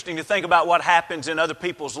To think about what happens in other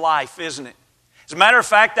people's life, isn't it? As a matter of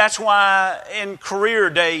fact, that's why in career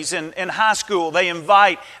days in high school, they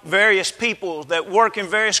invite various people that work in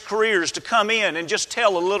various careers to come in and just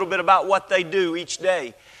tell a little bit about what they do each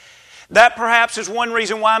day. That perhaps is one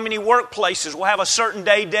reason why many workplaces will have a certain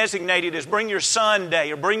day designated as Bring Your Son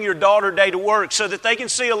Day or Bring Your Daughter Day to work, so that they can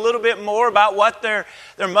see a little bit more about what their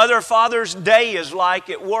mother or father's day is like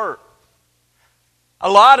at work. A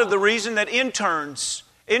lot of the reason that internships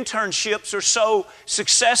are so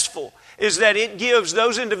successful is that it gives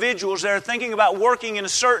those individuals that are thinking about working in a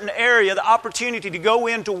certain area the opportunity to go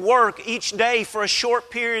into work each day for a short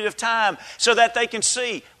period of time so that they can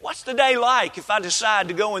see, what's the day like if I decide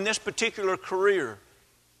to go in this particular career?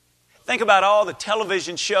 Think about all the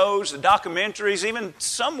television shows, the documentaries, even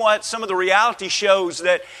somewhat some of the reality shows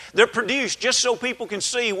that they're produced just so people can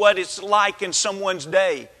see what it's like in someone's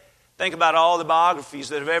day. Think about all the biographies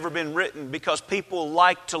that have ever been written because people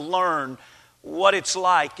like to learn what it's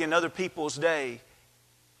like in other people's day.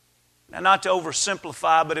 Now, not to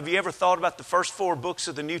oversimplify, but have you ever thought about the first 4 books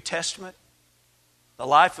of the New Testament? The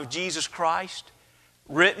life of Jesus Christ,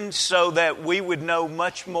 written so that we would know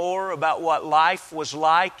much more about what life was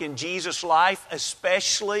like in Jesus' life,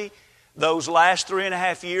 especially those last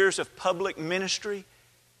 3.5 years of public ministry.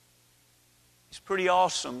 It's pretty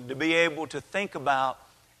awesome to be able to think about.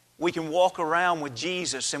 We can walk around with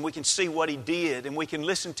Jesus and we can see what He did, and we can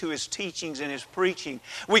listen to His teachings and His preaching.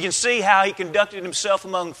 We can see how He conducted Himself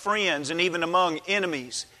among friends and even among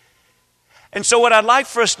enemies. And so what I'd like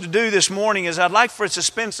for us to do this morning is I'd like for us to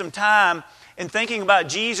spend some time in thinking about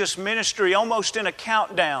Jesus' ministry almost in a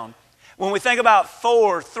countdown. When we think about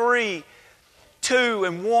 4, 3, 2,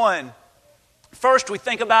 and 1, first, we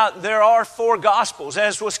think about there are 4 Gospels.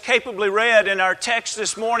 As was capably read in our text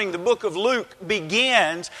this morning, the book of Luke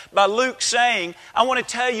begins by Luke saying, I want to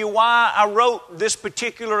tell you why I wrote this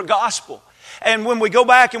particular Gospel. And when we go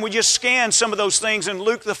back and we just scan some of those things in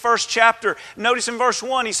Luke, the first chapter, notice in verse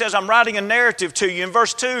 1, he says, I'm writing a narrative to you. In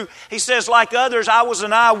verse 2, he says, like others, I was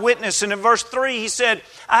an eyewitness. And in verse 3, he said,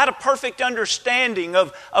 I had a perfect understanding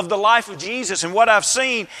of the life of Jesus and what I've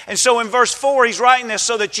seen. And so in verse 4, he's writing this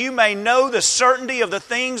so that you may know the certainty of the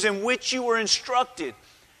things in which you were instructed.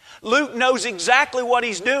 Luke knows exactly what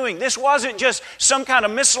he's doing. This wasn't just some kind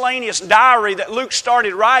of miscellaneous diary that Luke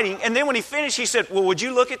started writing. And then when he finished, he said, well, would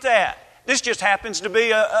you look at that? This just happens to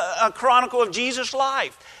be a chronicle of Jesus'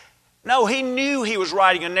 life. No, he knew he was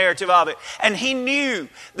writing a narrative of it. And he knew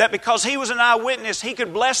that because he was an eyewitness, he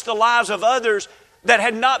could bless the lives of others that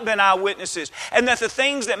had not been eyewitnesses. And that the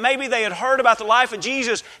things that maybe they had heard about the life of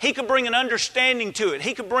Jesus, he could bring an understanding to it.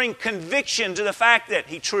 He could bring conviction to the fact that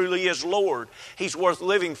He truly is Lord. He's worth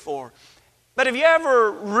living for. But have you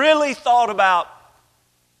ever really thought about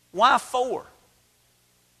why 4?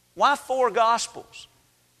 Why 4 Gospels?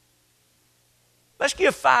 Let's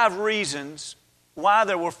give 5 reasons why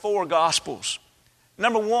there were 4 Gospels.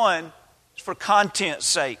 Number 1 is for content's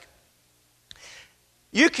sake.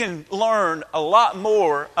 You can learn a lot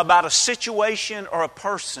more about a situation or a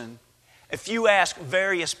person if you ask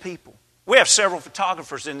various people. We have several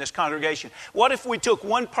photographers in this congregation. What if we took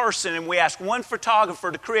one person and we asked one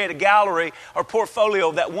photographer to create a gallery or portfolio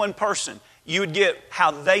of that one person? You would get how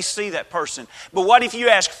they see that person. But what if you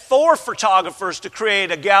ask 4 photographers to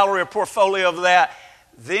create a gallery or portfolio of that?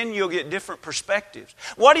 Then you'll get different perspectives.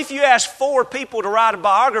 What if you ask 4 people to write a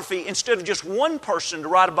biography instead of just one person to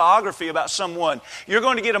write a biography about someone? You're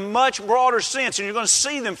going to get a much broader sense, and you're going to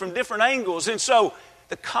see them from different angles. And so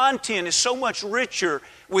the content is so much richer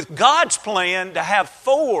with God's plan to have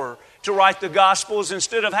 4 to write the Gospels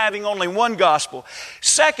instead of having only one Gospel.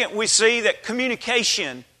 Second, we see that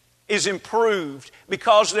communication is improved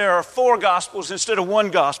because there are 4 Gospels instead of one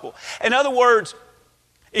Gospel. In other words,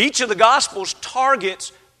 each of the Gospels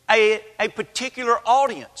targets a particular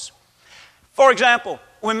audience. For example,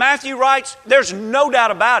 when Matthew writes, there's no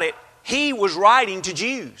doubt about it, he was writing to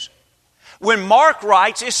Jews. When Mark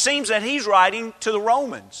writes, it seems that he's writing to the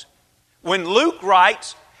Romans. When Luke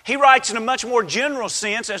writes, he writes in a much more general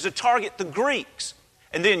sense as to target the Greeks.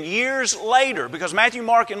 And then years later, because Matthew,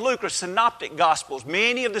 Mark, and Luke are synoptic Gospels,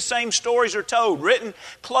 many of the same stories are told, written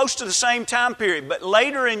close to the same time period. But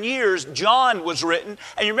later in years, John was written.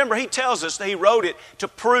 And you remember, he tells us that he wrote it to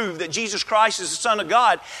prove that Jesus Christ is the Son of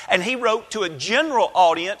God. And he wrote to a general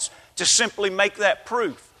audience to simply make that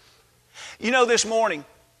proof. You know, this morning,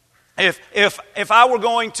 if I were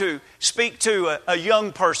going to speak to a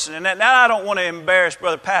young person, and now I don't want to embarrass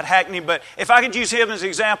Brother Pat Hackney, but if I could use him as an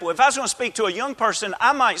example, if I was going to speak to a young person,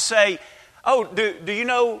 I might say, oh, do you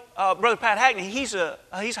know Brother Pat Hackney? He's a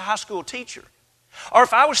high school teacher. Or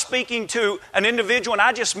if I was speaking to an individual and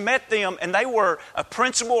I just met them and they were a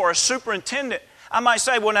principal or a superintendent, I might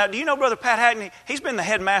say, well, now, do you know Brother Pat Hackney? He's been the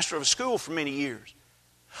headmaster of a school for many years.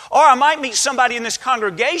 Or I might meet somebody in this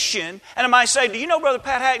congregation and I might say, do you know Brother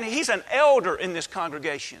Pat Hackney? He's an elder in this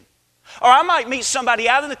congregation. Or I might meet somebody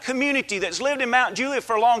out in the community that's lived in Mount Juliet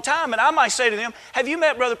for a long time and I might say to them, have you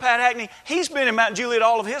met Brother Pat Hackney? He's been in Mount Juliet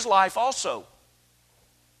all of his life also.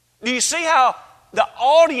 Do you see how the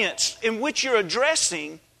audience in which you're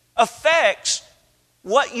addressing affects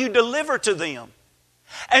what you deliver to them?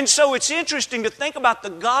 And so it's interesting to think about the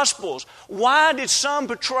Gospels. Why did some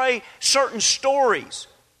portray certain stories?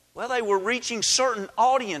 Well, they were reaching certain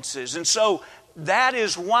audiences. And so that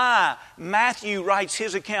is why Matthew writes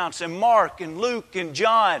his accounts, and Mark and Luke and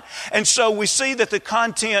John. And so we see that the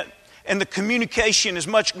content and the communication is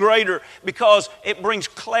much greater because it brings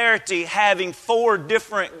clarity having 4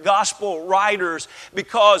 different gospel writers,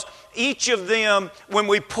 because each of them, when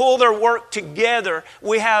we pull their work together,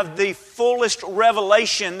 we have the fullest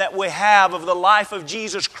revelation that we have of the life of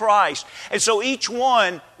Jesus Christ. And so each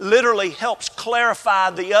one literally helps clarify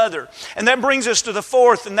the other. And that brings us to the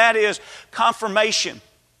 4th, and that is confirmation.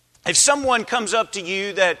 If someone comes up to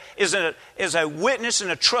you that is a witness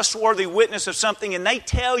and a trustworthy witness of something, and they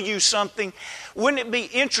tell you something, wouldn't it be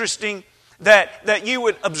interesting that you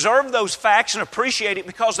would observe those facts and appreciate it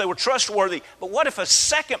because they were trustworthy? But what if a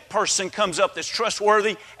second person comes up that's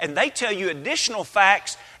trustworthy and they tell you additional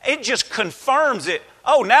facts? It just confirms it.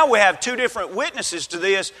 Oh, now we have 2 different witnesses to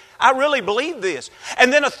this. I really believe this.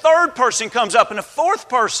 And then a third person comes up and a fourth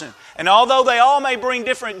person. And although they all may bring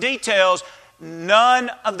different details, none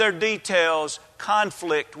of their details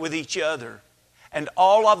conflict with each other. And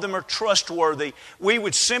all of them are trustworthy. We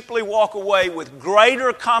would simply walk away with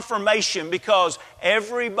greater confirmation because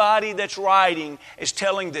everybody that's writing is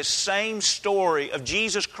telling this same story of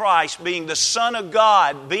Jesus Christ being the Son of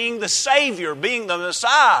God, being the Savior, being the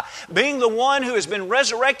Messiah, being the one who has been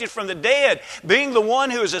resurrected from the dead, being the one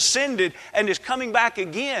who has ascended and is coming back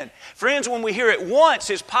again. Friends, when we hear it once,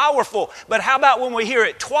 it's powerful. But how about when we hear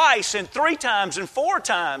it twice and 3 times and 4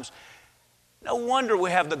 times? No wonder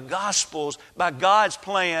we have the Gospels by God's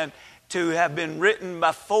plan to have been written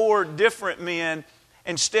by 4 different men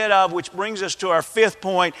instead of, which brings us to our 5th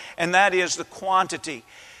point, and that is the quantity.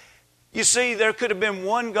 You see, there could have been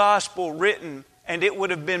one Gospel written and it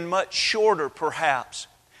would have been much shorter perhaps.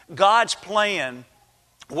 God's plan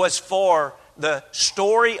was for the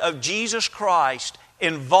story of Jesus Christ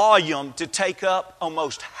in volume to take up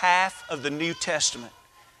almost half of the New Testament.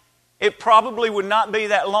 It probably would not be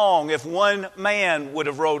that long if one man would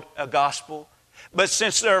have wrote a gospel. But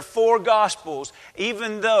since there are 4 gospels,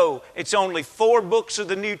 even though it's only 4 books of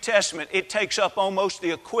the New Testament, it takes up almost the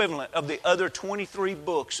equivalent of the other 23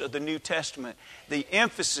 books of the New Testament. The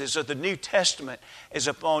emphasis of the New Testament is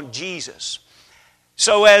upon Jesus.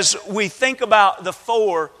 So as we think about the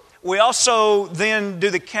 4, we also then do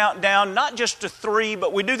the countdown, not just to 3,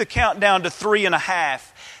 but we do the countdown to 3.5.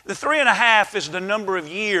 The 3.5 is the number of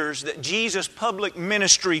years that Jesus' public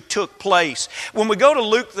ministry took place. When we go to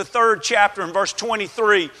Luke, the 3rd chapter, and verse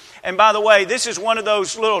 23, and by the way, this is one of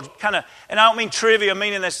those little kind of, and I don't mean trivia,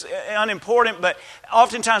 meaning that's unimportant, but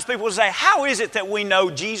oftentimes people will say, how is it that we know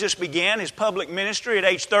Jesus began his public ministry at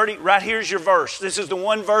age 30? Right here's your verse. This is the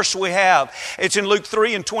one verse we have. It's in Luke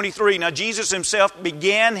 3 and 23. Now, Jesus himself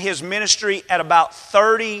began his ministry at about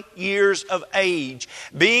 30 years of age,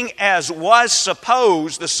 being as was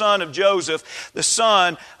supposed the son of Joseph, the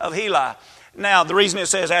son of Heli. Now, the reason it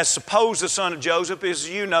says, as supposed the son of Joseph, is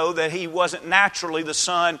you know that he wasn't naturally the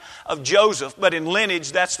son of Joseph. But in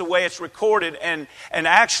lineage, that's the way it's recorded. And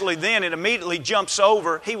actually then it immediately jumps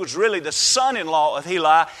over. He was really the son-in-law of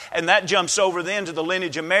Heli. And that jumps over then to the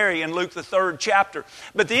lineage of Mary in Luke, the 3rd chapter.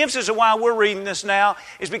 But the emphasis of why we're reading this now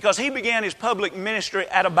is because he began his public ministry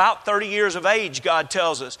at about 30 years of age, God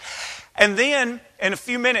tells us. And then, in a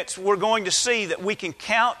few minutes, we're going to see that we can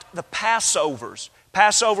count the Passovers.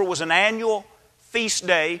 Passover was an annual feast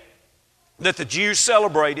day that the Jews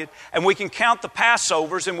celebrated, and we can count the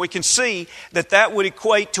Passovers, and we can see that that would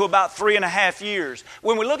equate to about 3.5 years.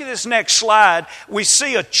 When we look at this next slide, we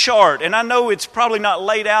see a chart, and I know it's probably not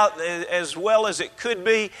laid out as well as it could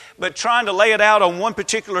be, but trying to lay it out on one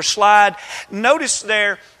particular slide, notice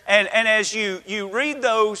there, and as you read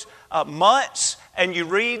those months, and you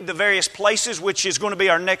read the various places, which is going to be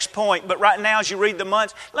our next point. But right now, as you read the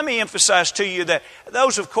months, let me emphasize to you that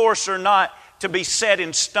those, of course, are not to be set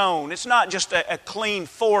in stone. It's not just a clean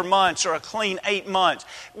 4 months or a clean 8 months.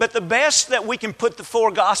 But the best that we can put the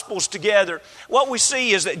 4 Gospels together, what we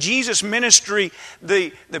see is that Jesus' ministry,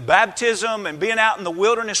 the baptism and being out in the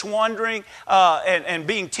wilderness wandering and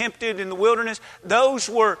being tempted in the wilderness, those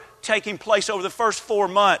were taking place over the first 4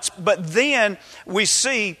 months. But then we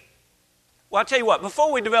see, well, I'll tell you what,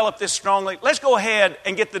 before we develop this strongly, let's go ahead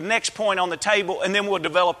and get the next point on the table, and then we'll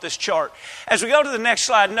develop this chart. As we go to the next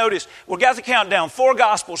slide, notice we've got the countdown: 4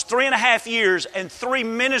 Gospels, 3.5 years, and 3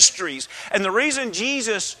 ministries. And the reason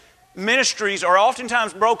Jesus' ministries are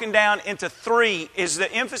oftentimes broken down into 3 is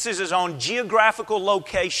the emphasis is on geographical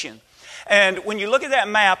location. And when you look at that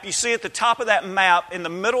map, you see at the top of that map, in the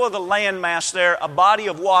middle of the landmass there, a body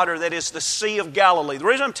of water that is the Sea of Galilee. The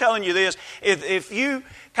reason I'm telling you this, if you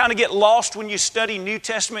kind of get lost when you study New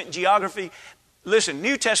Testament geography, listen,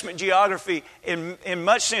 New Testament geography, in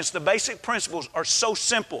much sense, the basic principles are so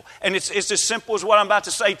simple. And it's as simple as what I'm about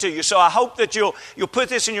to say to you. So I hope that you'll put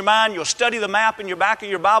this in your mind. You'll study the map in your back of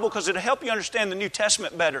your Bible, because it'll help you understand the New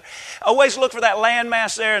Testament better. Always look for that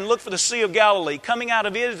landmass there and look for the Sea of Galilee. Coming out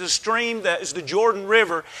of it is a stream that is the Jordan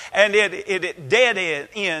River, and it dead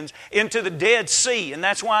ends into the Dead Sea. And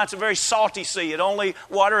that's why it's a very salty sea.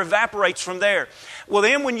 Water evaporates from there. Well,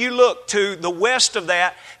 then when you look to the west of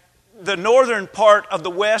that, the northern part of the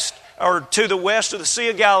west, or to the west of the Sea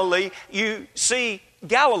of Galilee, you see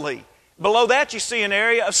Galilee. Below that you see an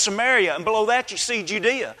area of Samaria, and below that you see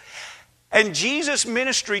Judea. And Jesus'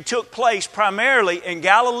 ministry took place primarily in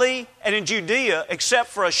Galilee and in Judea, except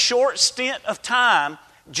for a short stint of time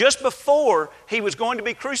just before he was going to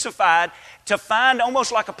be crucified. To find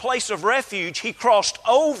almost like a place of refuge, he crossed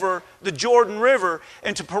over the Jordan River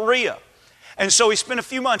into Perea. And so he spent a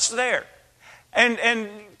few months there. And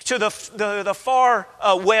to the far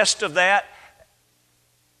west of that,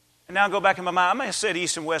 and now I'll go back in my mind. I may have said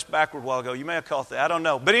east and west backward a while ago. You may have caught that. I don't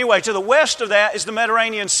know. But anyway, to the west of that is the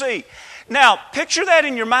Mediterranean Sea. Now, picture that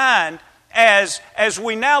in your mind as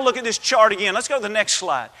we now look at this chart again. Let's go to the next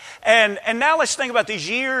slide. And now let's think about these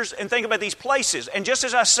years and think about these places. And just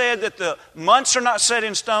as I said that the months are not set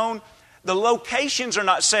in stone, the locations are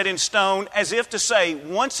not set in stone, as if to say,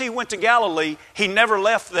 once he went to Galilee, he never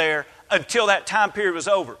left there until that time period was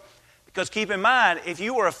over. Because keep in mind, if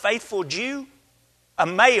you were a faithful Jew, a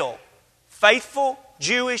male, faithful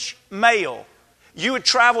Jewish male, you would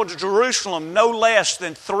travel to Jerusalem no less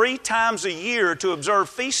than 3 times a year to observe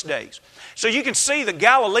feast days. So you can see the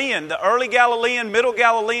Galilean, the early Galilean, middle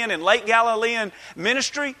Galilean, and late Galilean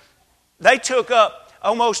ministry, they took up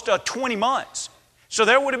almost 20 months. So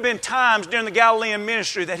there would have been times during the Galilean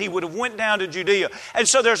ministry that he would have went down to Judea. And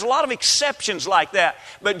so there's a lot of exceptions like that.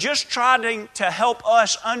 But just trying to help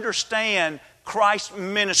us understand Christ's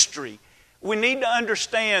ministry, we need to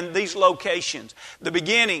understand these locations. The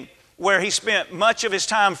beginning, where he spent much of his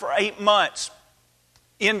time for 8 months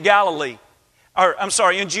in Judea.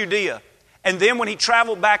 And then when he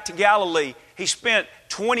traveled back to Galilee, he spent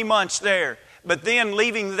 20 months there. But then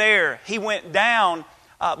leaving there, he went down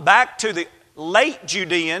back to the late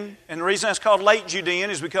Judean, and the reason that's called late Judean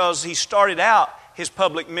is because he started out his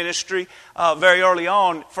public ministry very early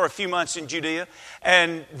on for a few months in Judea.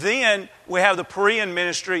 And then we have the Perean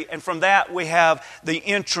ministry, and from that we have the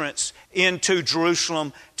entrance into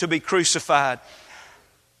Jerusalem to be crucified.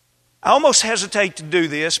 I almost hesitate to do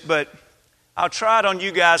this, but I'll try it on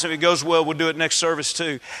you guys. If it goes well, we'll do it next service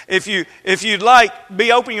too. If you'd like,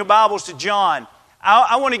 be opening your Bibles to John.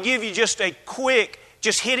 I want to give you just a quick,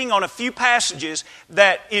 just hitting on a few passages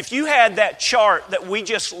that if you had that chart that we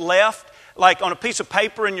just left, like on a piece of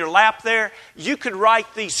paper in your lap there, you could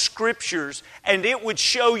write these scriptures and it would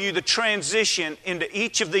show you the transition into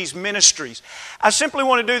each of these ministries. I simply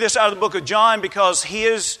want to do this out of the book of John because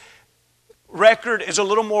his record is a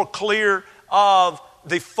little more clear of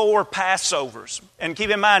the 4 Passovers. And keep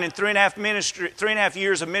in mind, in 3.5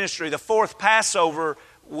 years of ministry, the 4th Passover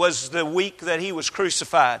was the week that he was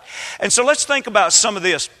crucified. And so let's think about some of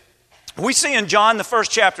this. We see in John, the 1st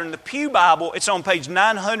chapter, in the Pew Bible, it's on page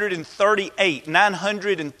 938.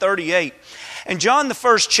 938. In John, the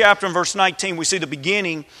 1st chapter, in verse 19, we see the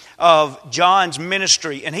beginning of John's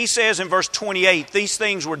ministry. And he says in verse 28, these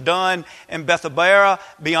things were done in Bethabara,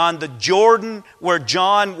 beyond the Jordan, where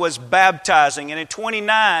John was baptizing. And in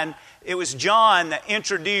 29, it was John that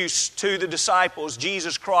introduced to the disciples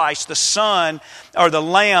Jesus Christ, the Son or the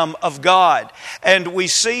Lamb of God. And we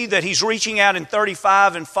see that he's reaching out in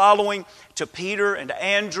 35 and following to Peter and to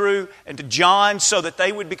Andrew and to John so that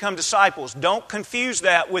they would become disciples. Don't confuse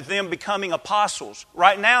that with them becoming apostles.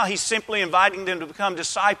 Right now, he's simply inviting them to become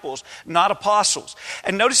disciples, not apostles.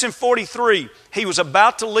 And notice in 43, he was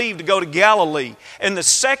about to leave to go to Galilee. In the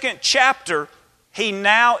second chapter, he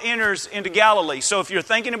now enters into Galilee. So if you're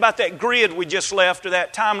thinking about that grid we just left, or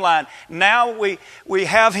that timeline, now we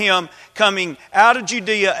have him coming out of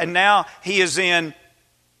Judea, and now he is in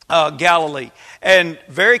Galilee. And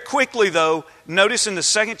very quickly, though, notice in the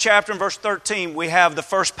second chapter in verse 13, we have the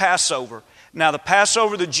first Passover. Now, the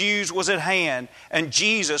Passover of the Jews was at hand, and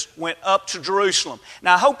Jesus went up to Jerusalem.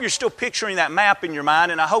 Now, I hope you're still picturing that map in your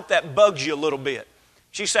mind, and I hope that bugs you a little bit.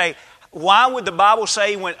 You say, why would the Bible say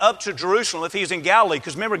he went up to Jerusalem if he was in Galilee?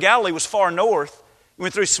 Because remember, Galilee was far north. He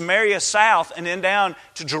went through Samaria south and then down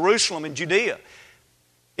to Jerusalem in Judea.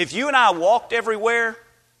 If you and I walked everywhere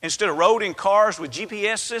instead of rode in cars with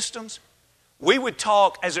GPS systems, we would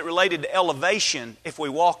talk as it related to elevation if we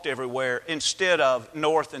walked everywhere instead of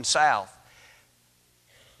north and south.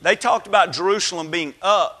 They talked about Jerusalem being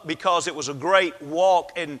up because it was a great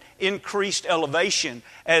walk and increased elevation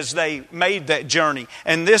as they made that journey.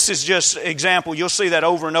 And this is just an example. You'll see that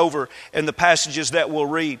over and over in the passages that we'll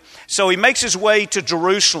read. So he makes his way to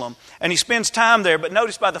Jerusalem and he spends time there. But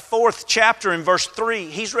notice by the 4th chapter in verse 3,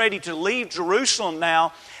 he's ready to leave Jerusalem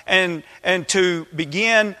now and to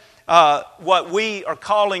begin what we are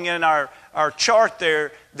calling in our chart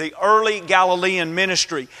there, the early Galilean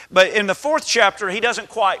ministry. But in the 4th chapter, he doesn't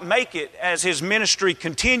quite make it as his ministry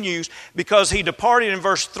continues, because he departed in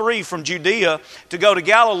verse 3 from Judea to go to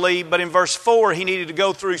Galilee, but in verse 4 he needed to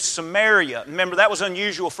go through Samaria. Remember, that was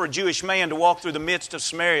unusual for a Jewish man to walk through the midst of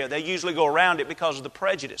Samaria. They usually go around it because of the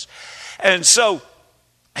prejudice. And so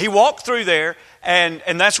he walked through there, and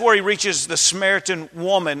that's where he reaches the Samaritan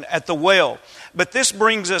woman at the well. But this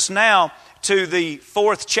brings us now to the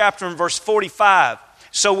 4th chapter in verse 45.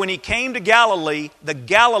 So when he came to Galilee, the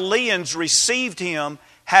Galileans received him,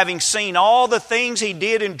 having seen all the things he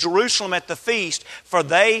did in Jerusalem at the feast, for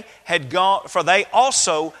they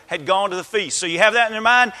also had gone to the feast. So you have that in your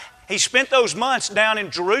mind. He spent those months down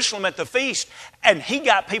in Jerusalem at the feast, and he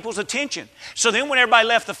got people's attention. So then when everybody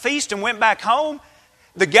left the feast and went back home,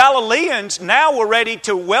 the Galileans now were ready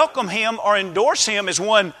to welcome him or endorse him as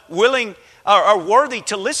one willing or worthy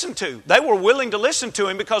to listen to. They were willing to listen to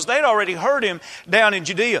him because they'd already heard him down in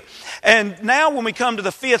Judea. And now when we come to the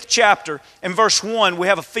 5th chapter, in verse 1, we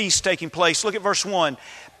have a feast taking place. Look at verse 1.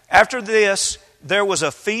 After this, there was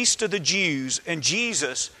a feast of the Jews, and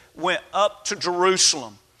Jesus went up to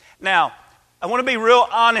Jerusalem. Now, I want to be real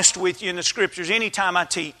honest with you in the Scriptures anytime I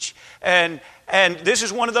teach. And this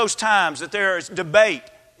is one of those times that there is debate.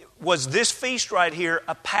 Was this feast right here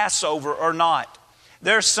a Passover or not?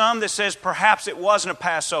 There's some that says perhaps it wasn't a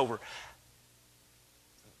Passover.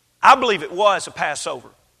 I believe it was a Passover,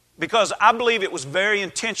 because I believe it was very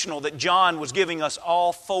intentional that John was giving us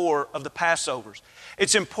all 4 of the Passovers.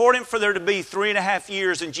 It's important for there to be 3.5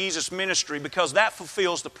 years in Jesus' ministry, because that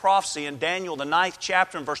fulfills the prophecy in Daniel, the 9th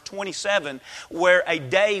chapter, in verse 27, where a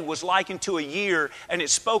day was likened to a year, and it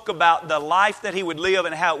spoke about the life that he would live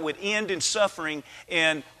and how it would end in suffering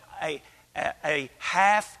in a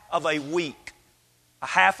half of a week. A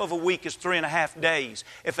half of a week is 3.5 days.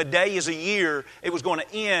 If a day is a year, it was going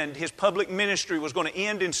to end, his public ministry was going to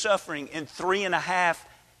end in suffering in 3.5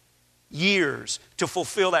 years to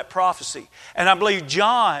fulfill that prophecy. And I believe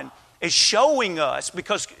John is showing us,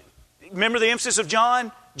 because remember the emphasis of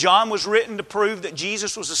John? John was written to prove that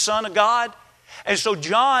Jesus was the Son of God. And so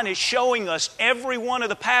John is showing us every one of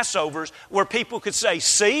the Passovers where people could say,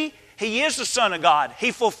 see, he is the Son of God. He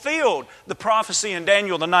fulfilled the prophecy in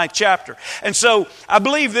Daniel, the 9th chapter. And so I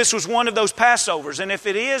believe this was one of those Passovers. And if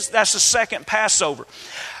it is, that's the second Passover.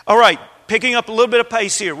 All right, picking up a little bit of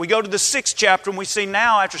pace here. We go to the 6th chapter, and we see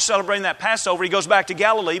now, after celebrating that Passover, he goes back to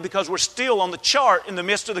Galilee, because we're still on the chart in the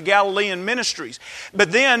midst of the Galilean ministries.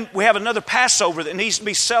 But then we have another Passover that needs to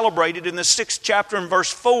be celebrated in the 6th chapter in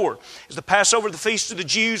verse 4. As the Passover, the feast of the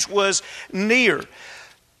Jews, was near.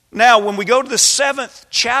 Now, when we go to the 7th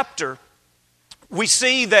chapter, we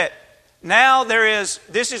see that now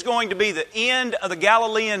this is going to be the end of the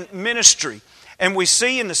Galilean ministry. And we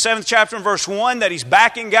see in the 7th chapter in verse 1 that he's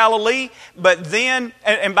back in Galilee. But then,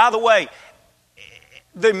 and by the way,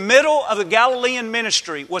 the middle of the Galilean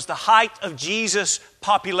ministry was the height of Jesus'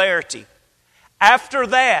 popularity. After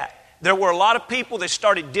that, there were a lot of people that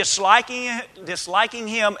started disliking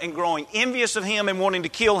him and growing envious of him and wanting to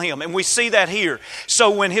kill him. And we see that here. So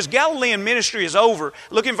when his Galilean ministry is over,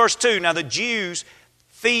 look in verse 2. Now the Jews'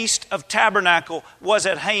 Feast of Tabernacle was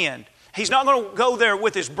at hand. He's not going to go there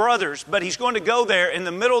with his brothers, but he's going to go there in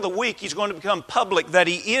the middle of the week. He's going to become public that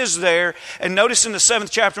he is there. And notice in the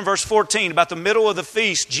 7th chapter, verse 14, about the middle of the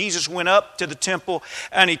feast, Jesus went up to the temple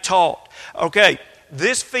and he taught. Okay,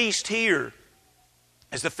 this feast here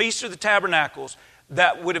is the Feast of the Tabernacles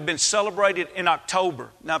that would have been celebrated in October.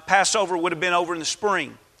 Now, Passover would have been over in the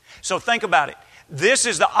spring. So think about it. This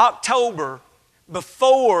is the October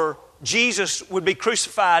before Jesus would be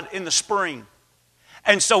crucified in the spring.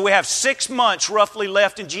 And so we have 6 months roughly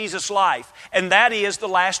left in Jesus' life. And that is the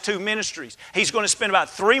last 2 ministries. He's going to spend about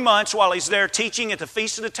 3 months while he's there teaching at the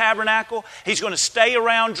Feast of the Tabernacle. He's going to stay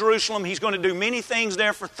around Jerusalem. He's going to do many things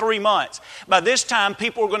there for 3 months. By this time,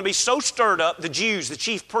 people are going to be so stirred up, the Jews, the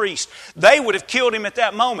chief priests, they would have killed him at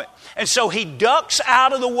that moment. And so he ducks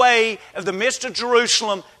out of the way of the midst of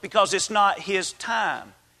Jerusalem because it's not his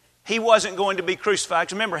time. He wasn't going to be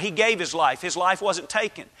crucified. Remember, he gave his life. His life wasn't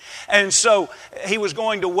taken. And so he was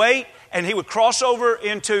going to wait, and he would cross over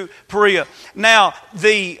into Perea. Now,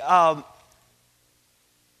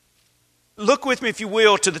 look with me, if you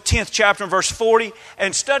will, to the 10th chapter and verse 40.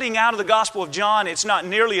 And studying out of the Gospel of John, it's not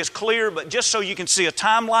nearly as clear, but just so you can see a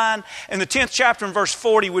timeline. And the 10th chapter and verse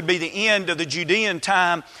 40 would be the end of the Judean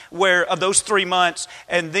time of those 3 months.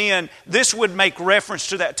 And then this would make reference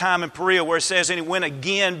to that time in Perea where it says, and he went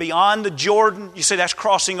again beyond the Jordan. You see, that's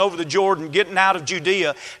crossing over the Jordan, getting out of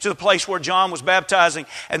Judea to the place where John was baptizing.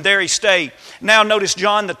 And there he stayed. Now notice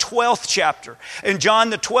John the 12th chapter. In John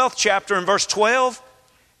the 12th chapter in verse 12,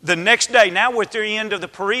 the next day, now we're at the end of the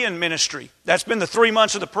Perean ministry. That's been the 3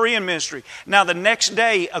 months of the Perean ministry. Now the next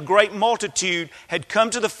day, a great multitude had come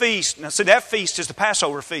to the feast. Now see, that feast is the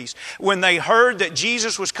Passover feast. When they heard that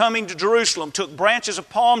Jesus was coming to Jerusalem, took branches of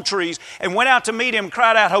palm trees and went out to meet him and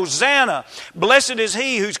cried out, Hosanna! Blessed is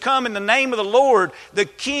he who's come in the name of the Lord, the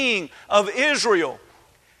King of Israel.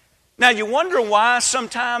 Now you wonder why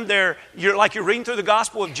sometime you're reading through the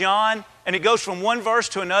Gospel of John, and it goes from one verse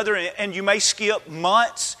to another, and you may skip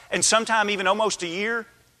months and sometime even almost a year.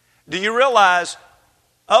 Do you realize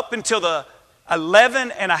up until the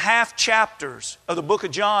 11 and a half chapters of the book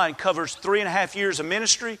of John covers 3.5 years of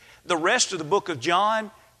ministry? The rest of the book of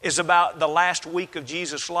John is about the last week of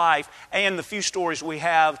Jesus' life and the few stories we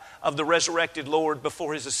have of the resurrected Lord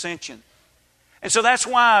before his ascension. And so that's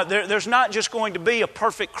why there's not just going to be a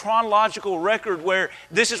perfect chronological record where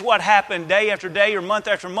this is what happened day after day or month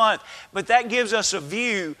after month, but that gives us a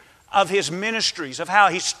view of his ministries, of how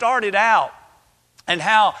he started out and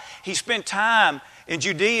how he spent time in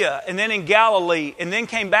Judea and then in Galilee and then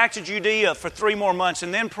came back to Judea for 3 more months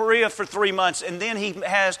and then Perea for 3 months, and then he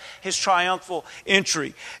has his triumphal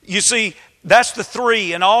entry. You see, that's the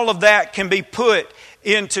 3, and all of that can be put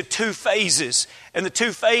into 2 phases. And the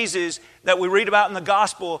 2 phases that we read about in the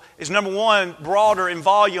gospel is, number 1, broader in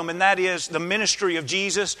volume, and that is the ministry of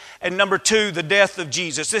Jesus, and number 2, the death of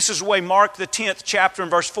Jesus. This is the way Mark the 10th chapter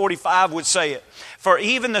and verse 45 would say it. For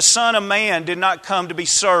even the Son of Man did not come to be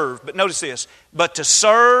served, but notice this, but to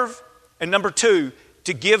serve, and number 2,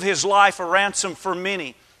 to give his life a ransom for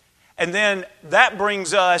many. And then that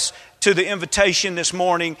brings us to the invitation this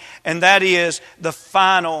morning, and that is the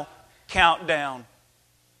final countdown.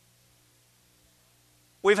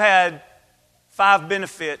 We've had 5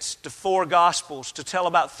 benefits to 4 Gospels to tell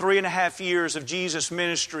about 3.5 years of Jesus'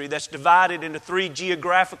 ministry that's divided into 3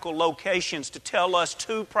 geographical locations to tell us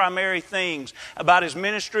 2 primary things about his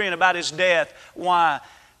ministry and about his death. Why?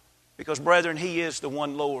 Because, brethren, he is the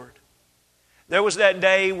one Lord. There was that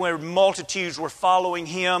day where multitudes were following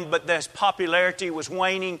him, but his popularity was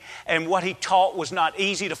waning, and what he taught was not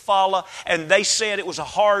easy to follow, and they said it was a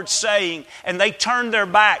hard saying, and they turned their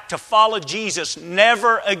back to follow Jesus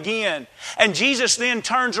never again. And Jesus then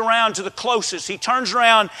turns around to the closest. He turns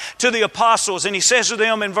around to the apostles, and he says to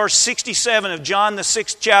them in verse 67 of John the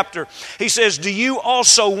 6th chapter, he says, "Do you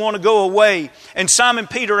also want to go away?" And Simon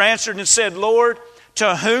Peter answered and said, "Lord,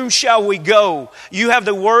 to whom shall we go? You have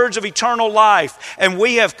the words of eternal life, and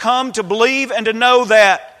we have come to believe and to know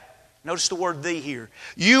that," notice the word "the" here,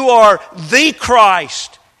 "you are the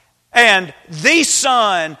Christ and the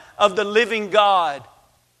Son of the living God."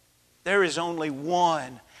 There is only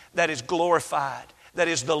one that is glorified, that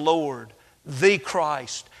is the Lord, the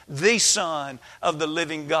Christ, the Son of the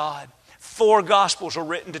living God. 4 Gospels are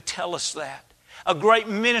written to tell us that. A great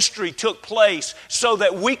ministry took place so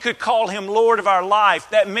that we could call him Lord of our life.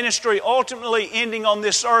 That ministry ultimately ending on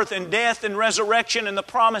this earth in death and resurrection and the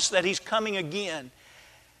promise that he's coming again.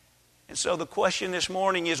 And so the question this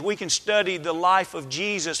morning is, we can study the life of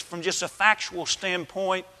Jesus from just a factual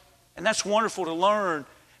standpoint, and that's wonderful to learn,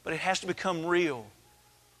 but it has to become real.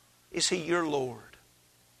 Is He your Lord?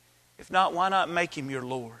 If not, why not make Him your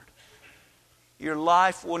Lord? Your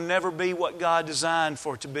life will never be what God designed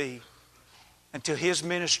for it to be until His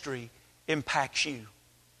ministry impacts you.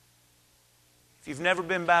 If you've never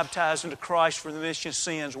been baptized into Christ for the remission of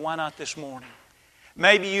sins, why not this morning?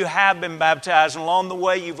 Maybe you have been baptized and along the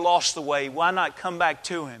way you've lost the way. Why not come back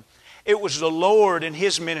to Him? It was the Lord in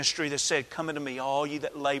His ministry that said, "Come unto me, all you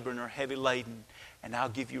that labor and are heavy laden, and I'll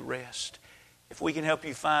give you rest." If we can help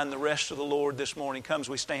you find the rest of the Lord this morning, come as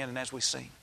we stand and as we sing.